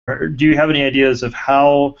do you have any ideas of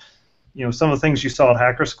how some of the things you saw at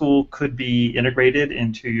Hacker School could be integrated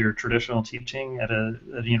into your traditional teaching at a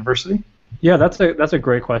university? Yeah, that's a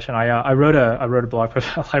great question. I wrote a blog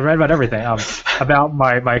post. I read about everything about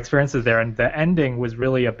my experiences there, and the ending was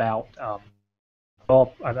really about.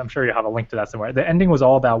 Well, I'm sure you have a link to that somewhere. The ending was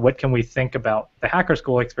all about what can we think about the Hacker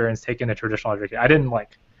School experience taken to traditional education. I didn't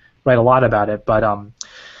write a lot about it, but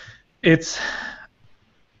it's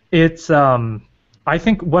I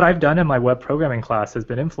think what I've done in my web programming class has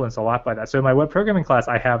been influenced a lot by that. So in my web programming class,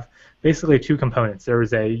 I have basically two components. There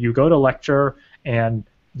is you go to lecture and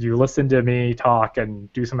you listen to me talk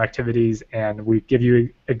and do some activities, and we give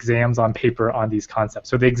you exams on paper on these concepts.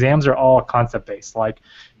 So the exams are all concept-based,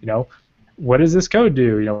 what does this code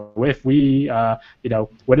do? If we,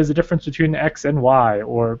 what is the difference between X and Y?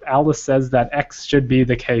 Or Alice says that X should be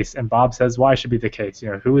the case, and Bob says Y should be the case.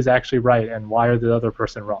 Who is actually right, and why are the other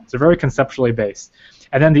person wrong? So very conceptually based.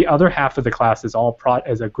 And then the other half of the class is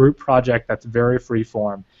is a group project that's very free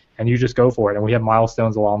form, and you just go for it. And we have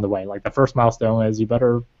milestones along the way. Like the first milestone is you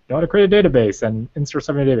better know how to create a database and insert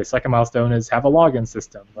something in a database. Second milestone is have a login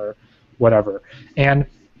system or whatever. And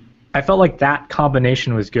I felt like that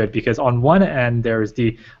combination was good because on one end there's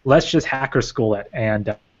the let's just Hacker School it,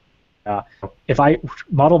 and if I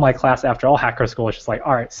model my class after all Hacker School, it's just like,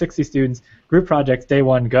 all right, 60 students, group projects, day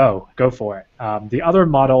one, go for it. The other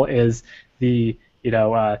model is the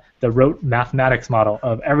rote mathematics model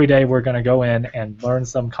of every day we're going to go in and learn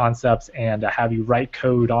some concepts and have you write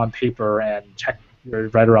code on paper and check you're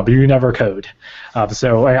right or wrong, but you never code.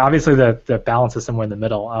 So obviously the balance is somewhere in the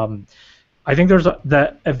middle. I think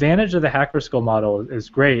the advantage of the Hacker School model is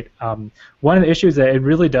great. One of the issues is that it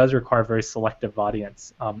really does require a very selective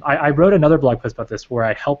audience. I wrote another blog post about this where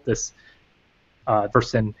I helped this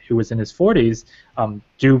person who was in his 40s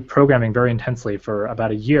do programming very intensely for about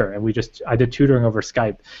a year, and I did tutoring over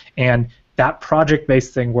Skype, and that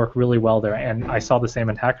project-based thing worked really well there, and I saw the same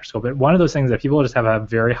in Hacker School. But one of those things that people just have a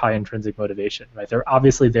very high intrinsic motivation, right? They're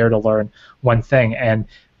obviously there to learn one thing, and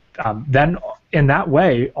then in that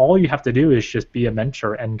way, all you have to do is just be a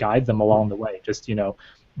mentor and guide them along the way. Just,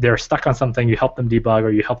 they're stuck on something, you help them debug or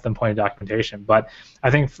you help them point to documentation. But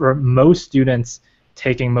I think for most students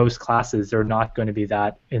taking most classes, they're not going to be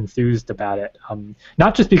that enthused about it.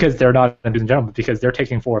 Not just because they're not enthused in general, but because they're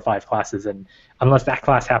taking 4 or 5 classes, and unless that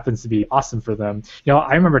class happens to be awesome for them.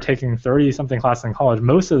 I remember taking 30-something classes in college.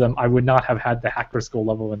 Most of them I would not have had the Hacker School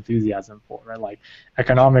level of enthusiasm for, right? Like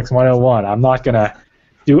Economics 101. I'm not going to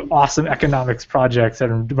do awesome economics projects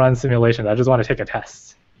and run simulations. I just want to take a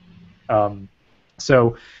test.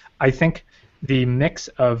 So I think the mix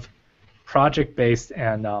of project-based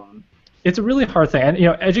and it's a really hard thing. And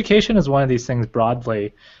education is one of these things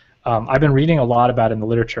broadly. I've been reading a lot about in the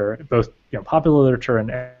literature, both popular literature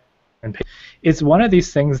and it's one of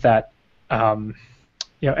these things that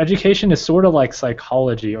education is sort of like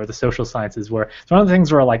psychology or the social sciences, where it's one of the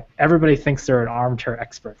things where everybody thinks they're an armchair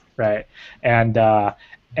expert, right? And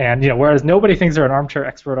whereas nobody thinks they're an armchair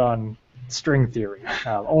expert on string theory.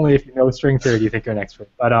 Only if you know string theory do you think you're an expert.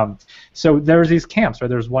 But so there's these camps, right?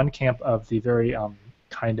 There's one camp of the very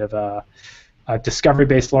kind of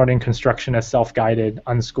discovery-based learning, constructionist, self-guided,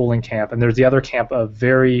 unschooling camp, and there's the other camp of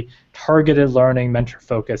very targeted learning,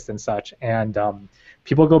 mentor-focused and such. And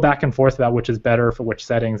people go back and forth about which is better for which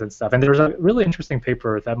settings and stuff. And there's a really interesting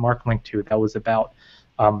paper that Mark linked to that was about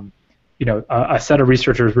a set of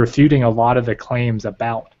researchers refuting a lot of the claims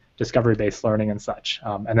about discovery-based learning and such.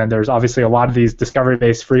 And then there's obviously a lot of these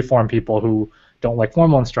discovery-based free-form people who don't like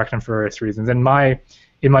formal instruction for various reasons. And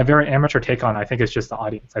in my very amateur take on it, I think it's just the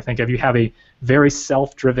audience. I think if you have a very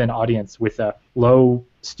self-driven audience with a low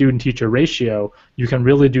student-teacher ratio, you can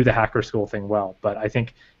really do the Hacker School thing well. But I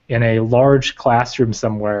think in a large classroom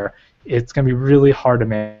somewhere, it's going to be really hard to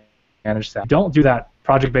manage that. Don't do that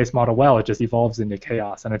project-based model well, it just evolves into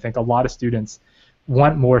chaos. And I think a lot of students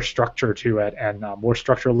want more structure to it and more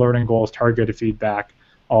structured learning goals, targeted feedback,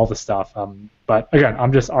 all the stuff. But again,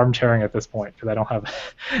 I'm just armchairing at this point because I don't have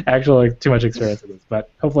actually too much experience with this. But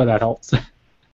hopefully that helps.